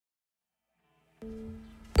Hi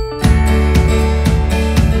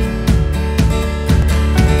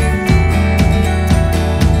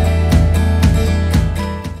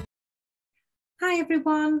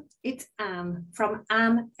everyone, it's Anne from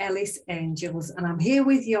Anne Ellis Angels, and I'm here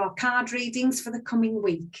with your card readings for the coming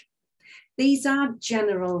week. These are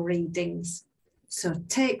general readings, so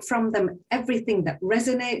take from them everything that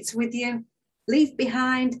resonates with you, leave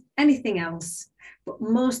behind anything else, but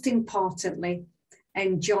most importantly,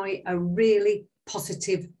 enjoy a really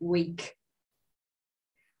positive week.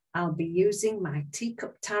 I'll be using my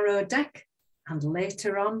Teacup Tarot deck, and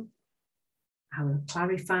later on, I will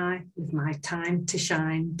clarify with my Time to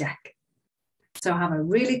Shine deck. So have a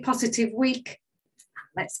really positive week.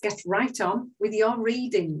 Let's get right on with your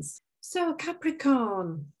readings. So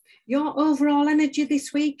Capricorn, your overall energy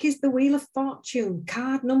this week is the Wheel of Fortune,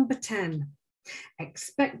 card number 10.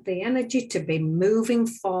 Expect the energy to be moving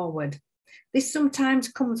forward. This sometimes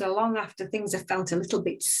comes along after things have felt a little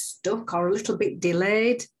bit stuck or a little bit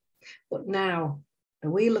delayed. But now the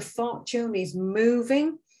Wheel of Fortune is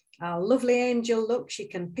moving. Our lovely angel, look, she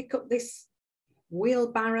can pick up this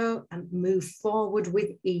wheelbarrow and move forward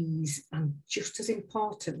with ease. And just as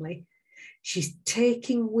importantly, she's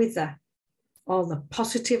taking with her all the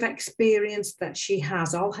positive experience that she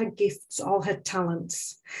has, all her gifts, all her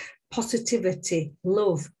talents, positivity,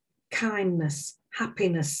 love, kindness,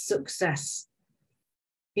 happiness, success,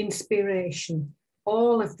 inspiration,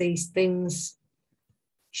 all of these things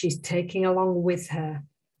she's taking along with her.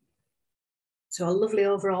 So a lovely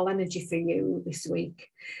overall energy for you this week.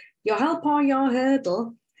 Your help or your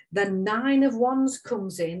hurdle, the 9 of Wands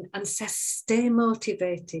comes in and says, stay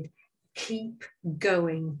motivated, keep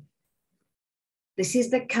going. This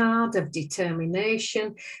is the card of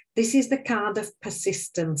determination. This is the card of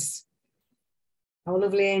persistence. Our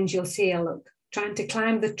lovely angels here, look, trying to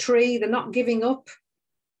climb the tree. They're not giving up,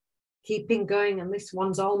 keeping going. And this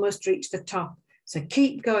one's almost reached the top. So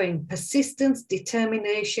keep going, persistence,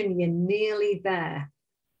 determination, you're nearly there.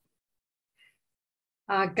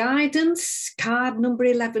 Our guidance, card number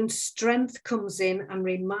 11, strength, comes in and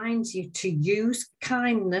reminds you to use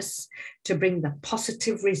kindness to bring the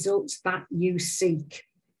positive results that you seek.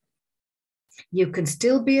 You can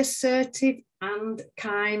still be assertive and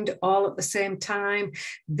kind all at the same time.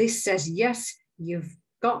 This says, yes, you've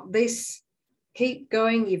got this, keep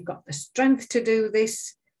going, you've got the strength to do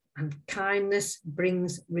this. And kindness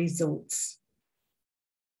brings results.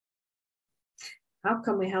 How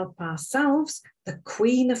can we help ourselves? The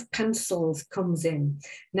Queen of Pencils comes in.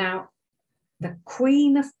 Now, the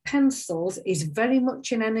Queen of Pencils is very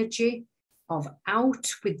much an energy of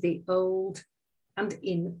out with the old and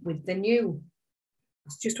in with the new.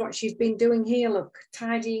 That's just what she's been doing here, look,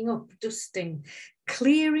 tidying up, dusting,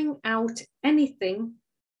 clearing out anything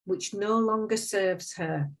which no longer serves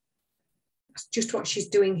her. That's just what she's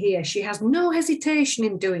doing here. She has no hesitation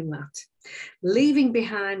in doing that. Leaving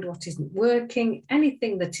behind what isn't working,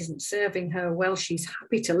 anything that isn't serving her well, she's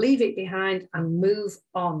happy to leave it behind and move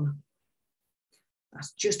on.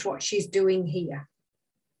 That's just what she's doing here.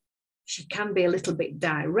 She can be a little bit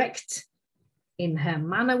direct in her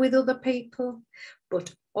manner with other people,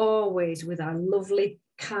 but always with a lovely,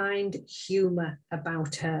 kind humour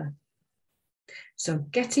about her. So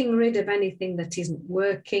getting rid of anything that isn't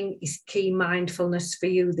working is key mindfulness for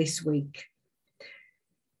you this week.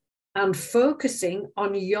 And focusing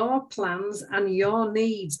on your plans and your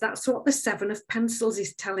needs. That's what the 7 of Pencils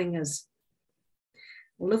is telling us.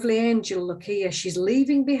 Lovely angel, look here. She's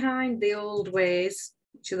leaving behind the old ways,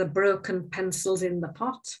 which are the broken pencils in the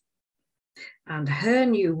pot. And her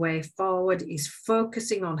new way forward is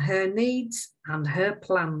focusing on her needs and her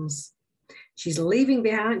plans. She's leaving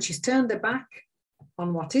behind, she's turned her back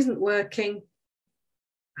on what isn't working,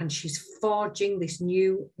 and she's forging this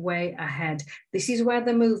new way ahead. This is where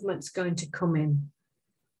the movement's going to come in.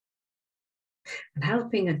 And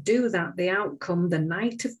helping her do that, the outcome, the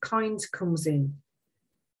Knight of Coins, comes in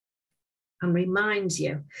and reminds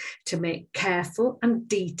you to make careful and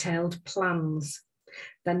detailed plans.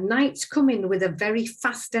 The Knights come in with a very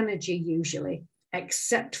fast energy usually,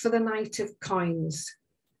 except for the Knight of Coins.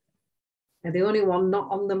 They're the only one not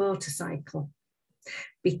on the motorcycle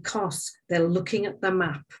because they're looking at the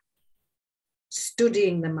map,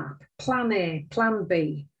 studying the map, plan A, plan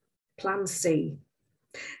B, plan C.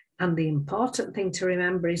 And the important thing to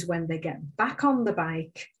remember is when they get back on the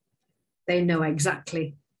bike, they know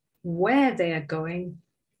exactly where they are going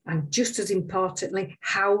and, just as importantly,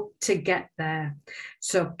 how to get there.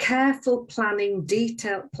 So careful planning,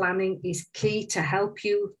 detailed planning is key to help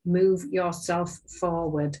you move yourself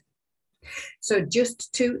forward. So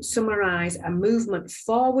just to summarize, a movement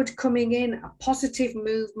forward coming in, a positive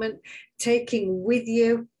movement, taking with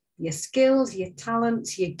you your skills, your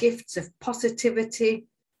talents, your gifts of positivity,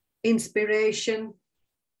 inspiration,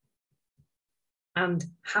 and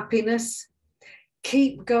happiness.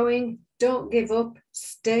 Keep going, don't give up,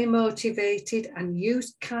 stay motivated, and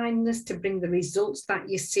use kindness to bring the results that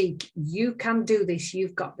you seek. You can do this.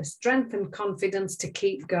 You've got the strength and confidence to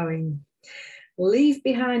keep going. Leave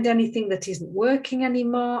behind anything that isn't working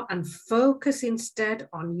anymore and focus instead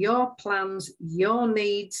on your plans, your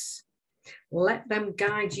needs. Let them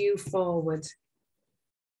guide you forward.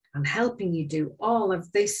 And helping you do all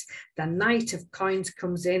of this, the Knight of Coins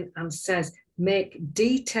comes in and says, make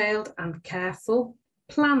detailed and careful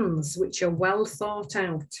plans which are well thought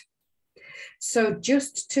out. So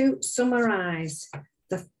just to summarize,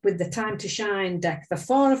 with the Time to Shine deck, the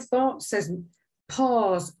Four of Thoughts says,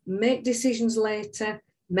 pause, make decisions later,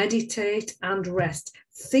 meditate and rest.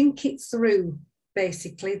 Think it through,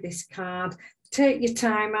 basically, this card. Take your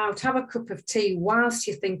time out, have a cup of tea whilst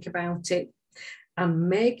you think about it, and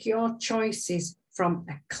make your choices from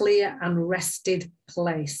a clear and rested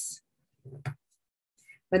place.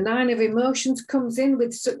 The Nine of Emotions comes in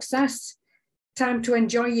with success, time to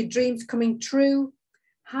enjoy your dreams coming true,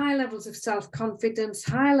 high levels of self-confidence,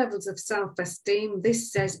 high levels of self-esteem.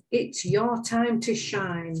 This says it's your time to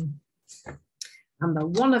shine. And the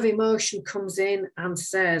One of Emotion comes in and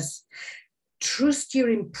says, trust your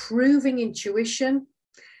improving intuition.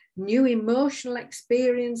 New emotional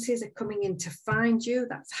experiences are coming in to find you.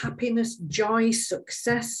 That's happiness, joy,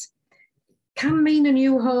 success. Can mean a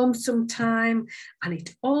new home sometime. And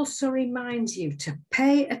it also reminds you to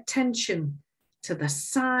pay attention to the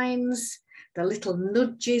signs, the little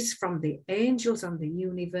nudges from the angels and the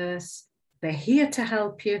universe. They're here to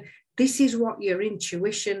help you. This is what your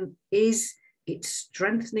intuition is. It's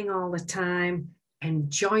strengthening all the time.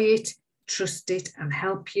 Enjoy it, trust it, and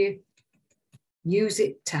help you. Use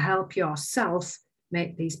it to help yourself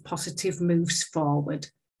make these positive moves forward.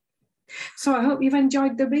 So I hope you've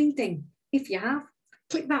enjoyed the reading. If you have,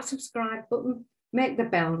 click that subscribe button, make the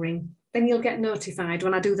bell ring, then you'll get notified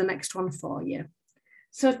when I do the next one for you.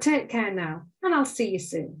 So take care now, and I'll see you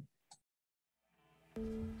soon.